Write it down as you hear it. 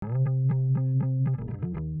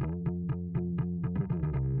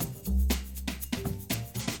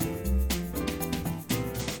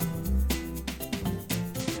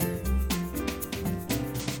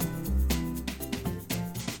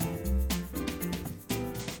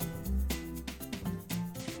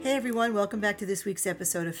Hey everyone, welcome back to this week's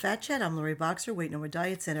episode of Fat Chat. I'm Lori Boxer, Weight No More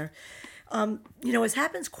Diet Center. As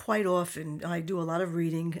happens quite often, I do a lot of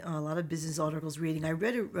reading, a lot of business articles reading. I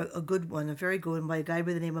read a good one, a very good one by a guy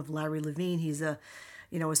by the name of Larry Levine. He's a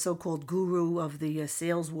so-called guru of the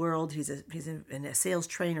sales world. He's a sales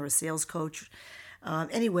trainer, a sales coach.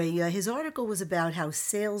 His article was about how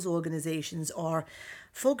sales organizations are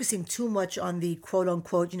focusing too much on the quote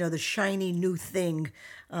unquote, the shiny new thing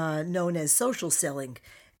known as social selling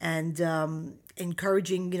and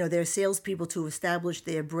encouraging, their salespeople to establish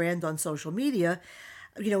their brand on social media,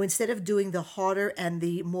 instead of doing the harder and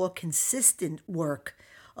the more consistent work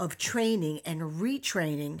of training and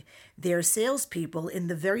retraining their salespeople in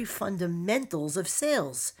the very fundamentals of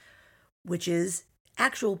sales, which is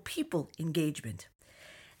actual people engagement.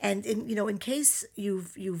 And in case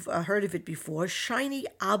you've heard of it before, shiny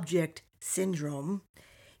object syndrome,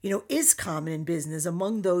 is common in business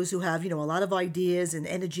among those who have, a lot of ideas and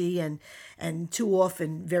energy and too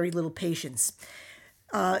often very little patience.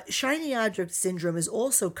 Shiny object syndrome is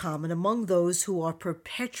also common among those who are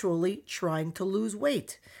perpetually trying to lose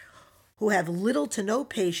weight, who have little to no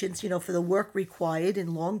patience, for the work required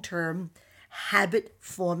in long-term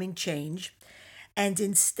habit-forming change, and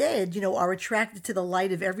instead, are attracted to the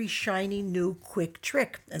light of every shiny new quick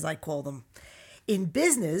trick, as I call them. In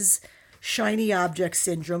business, shiny object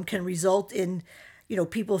syndrome can result in,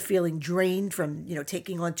 people feeling drained from,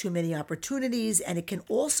 taking on too many opportunities, and it can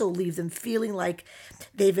also leave them feeling like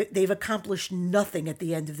they've accomplished nothing at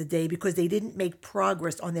the end of the day because they didn't make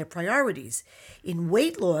progress on their priorities. In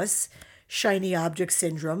weight loss, shiny object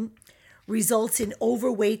syndrome results in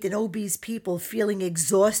overweight and obese people feeling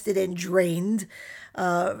exhausted and drained,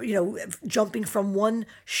 jumping from one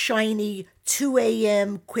shiny 2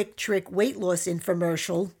 a.m. quick trick weight loss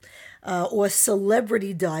infomercial or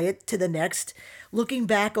celebrity diet to the next, looking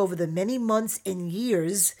back over the many months and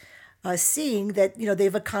years, seeing that,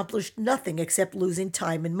 they've accomplished nothing except losing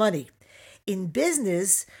time and money. In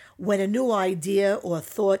business, when a new idea or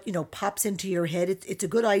thought, pops into your head, it's a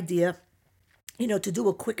good idea to do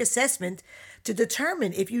a quick assessment to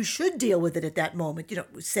determine if you should deal with it at that moment.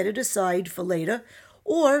 Set it aside for later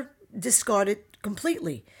or discard it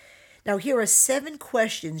completely. Now, here are 7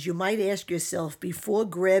 questions you might ask yourself before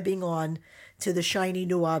grabbing on to the shiny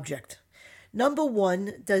new object. Number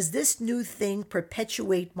 1, does this new thing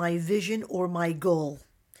perpetuate my vision or my goal?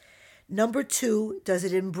 Number 2, does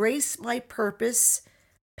it embrace my purpose,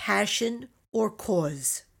 passion, or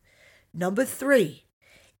cause? Number 3,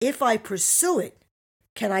 if I pursue it,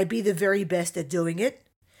 can I be the very best at doing it?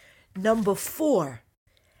 Number 4,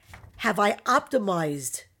 have I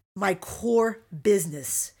optimized my core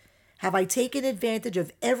business? Have I taken advantage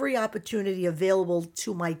of every opportunity available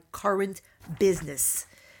to my current business?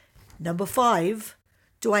 Number 5,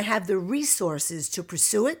 do I have the resources to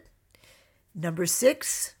pursue it? Number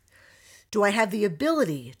 6, do I have the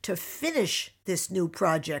ability to finish this new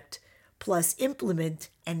project, plus implement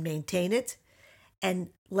and maintain it? And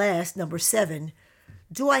last, number 7,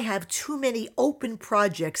 do I have too many open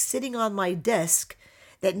projects sitting on my desk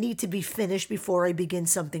that need to be finished before I begin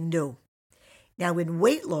something new? Now, in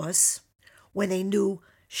weight loss, when a new,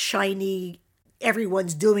 shiny,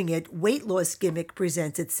 everyone's doing it weight loss gimmick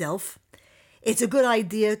presents itself, it's a good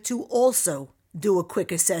idea to also do a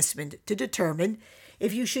quick assessment to determine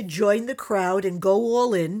if you should join the crowd and go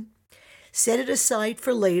all in, set it aside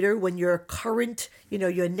for later when your current,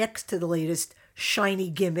 your next to the latest shiny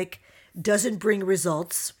gimmick doesn't bring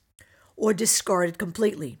results, or discard it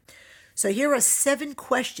completely. So here are 7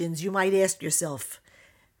 questions you might ask yourself.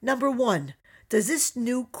 Number 1, does this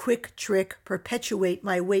new quick trick perpetuate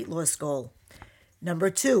my weight loss goal? Number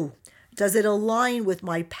 2, does it align with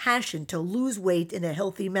my passion to lose weight in a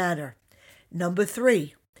healthy manner? Number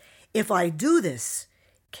 3, if I do this,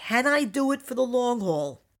 can I do it for the long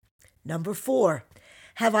haul? Number 4,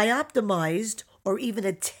 have I optimized or even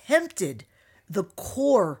attempted the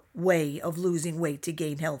core way of losing weight to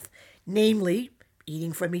gain health, namely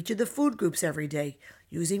eating from each of the food groups every day,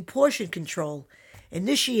 using portion control,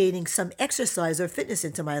 initiating some exercise or fitness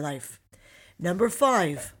into my life? Number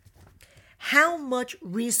 5, how much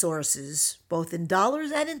resources, both in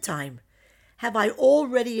dollars and in time, have I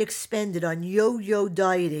already expended on yo-yo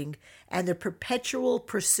dieting and the perpetual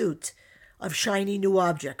pursuit of shiny new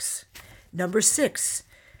objects? Number 6,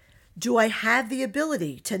 do I have the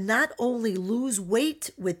ability to not only lose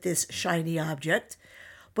weight with this shiny object,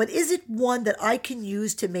 but is it one that I can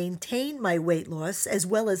use to maintain my weight loss as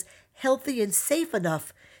well as healthy and safe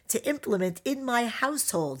enough to implement in my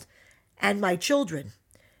household and my children?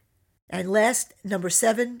 And last, number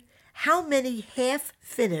 7, how many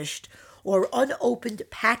half-finished or unopened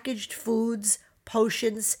packaged foods,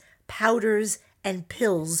 potions, powders, and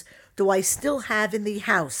pills do I still have in the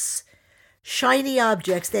house? Shiny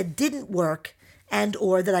objects that didn't work and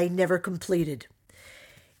or that I never completed.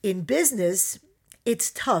 In business,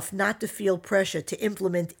 it's tough not to feel pressure to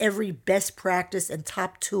implement every best practice and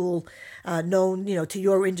top tool known, to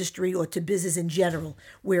your industry or to business in general.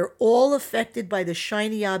 We're all affected by the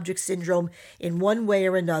shiny object syndrome in one way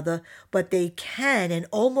or another, but they can and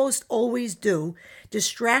almost always do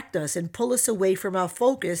distract us and pull us away from our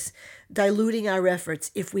focus, diluting our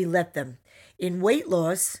efforts if we let them. In weight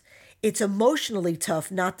loss, it's emotionally tough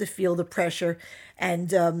not to feel the pressure and,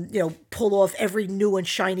 pull off every new and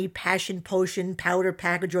shiny passion potion, powder,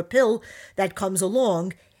 package, or pill that comes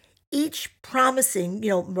along, each promising,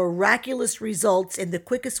 miraculous results in the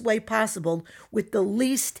quickest way possible with the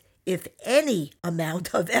least, if any,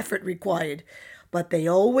 amount of effort required. But they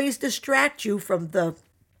always distract you from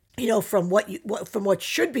from what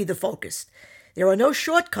should be the focus. There are no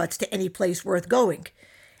shortcuts to any place worth going.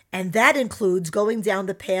 And that includes going down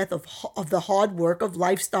the path of the hard work of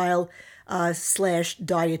lifestyle /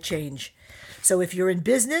 diet change. So if you're in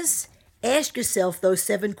business, ask yourself those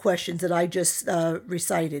 7 questions that I just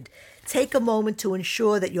recited. Take a moment to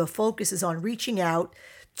ensure that your focus is on reaching out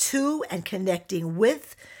to and connecting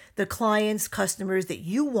with the clients, customers that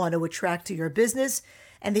you want to attract to your business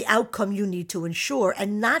and the outcome you need to ensure,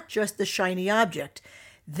 and not just the shiny object.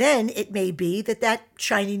 Then it may be that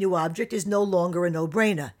shiny new object is no longer a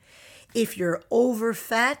no-brainer. If you're over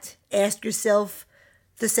fat, ask yourself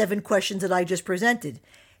the 7 questions that I just presented.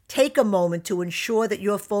 Take a moment to ensure that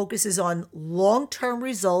your focus is on long-term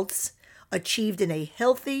results achieved in a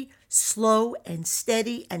healthy, slow, and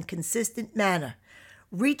steady and consistent manner.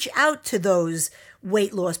 Reach out to those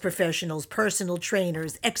weight loss professionals, personal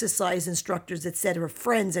trainers, exercise instructors, etc.,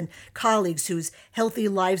 friends and colleagues whose healthy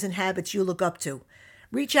lives and habits you look up to.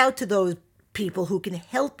 Reach out to those people who can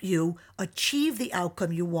help you achieve the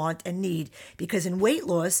outcome you want and need. Because in weight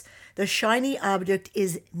loss, the shiny object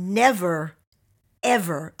is never,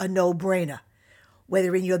 ever a no-brainer.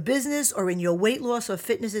 Whether in your business or in your weight loss or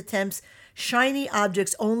fitness attempts, shiny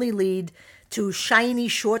objects only lead to shiny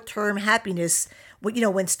short-term happiness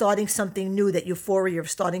when starting something new, that euphoria of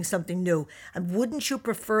starting something new. And wouldn't you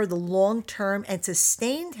prefer the long-term and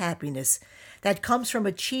sustained happiness that comes from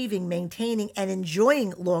achieving, maintaining, and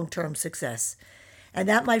enjoying long-term success? And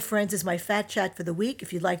that, my friends, is my Fat Chat for the week.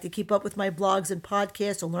 If you'd like to keep up with my blogs and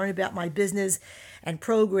podcasts or learn about my business and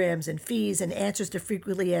programs and fees and answers to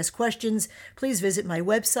frequently asked questions, please visit my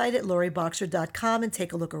website at laurieboxer.com and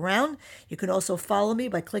take a look around. You can also follow me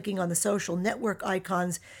by clicking on the social network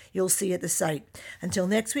icons you'll see at the site. Until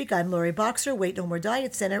next week, I'm Laurie Boxer, Weight No More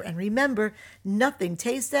Diet Center, and remember, nothing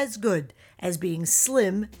tastes as good as being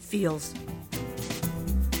slim feels.